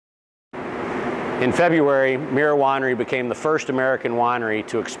In February, Mira Winery became the first American winery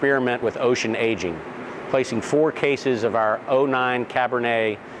to experiment with ocean aging, placing 4 cases of our 09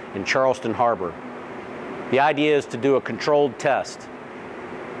 Cabernet in Charleston Harbor. The idea is to do a controlled test.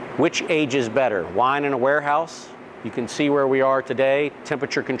 Which ages better? Wine in a warehouse? You can see where we are today,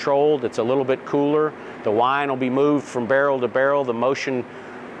 temperature controlled. It's a little bit cooler. The wine will be moved from barrel to barrel. The motion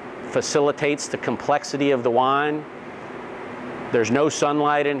facilitates the complexity of the wine. There's no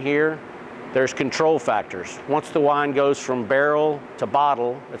sunlight in here. There's control factors. Once the wine goes from barrel to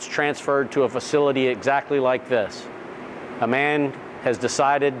bottle, it's transferred to a facility exactly like this. A man has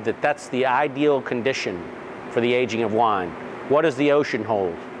decided that that's the ideal condition for the aging of wine. What does the ocean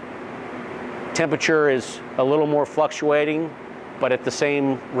hold? Temperature is a little more fluctuating, but at the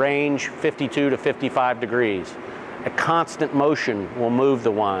same range, 52 to 55 degrees. A constant motion will move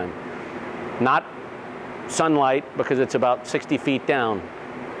the wine. Not sunlight, because it's about 60 feet down.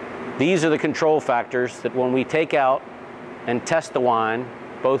 These are the control factors that when we take out and test the wine,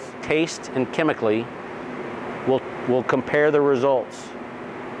 both taste and chemically, we'll compare the results.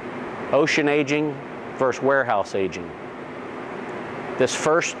 Ocean aging versus warehouse aging. This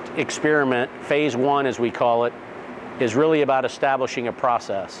first experiment, phase 1 as we call it, is really about establishing a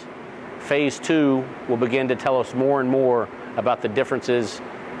process. Phase 2 will begin to tell us more and more about the differences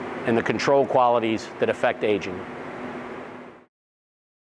and the control qualities that affect aging.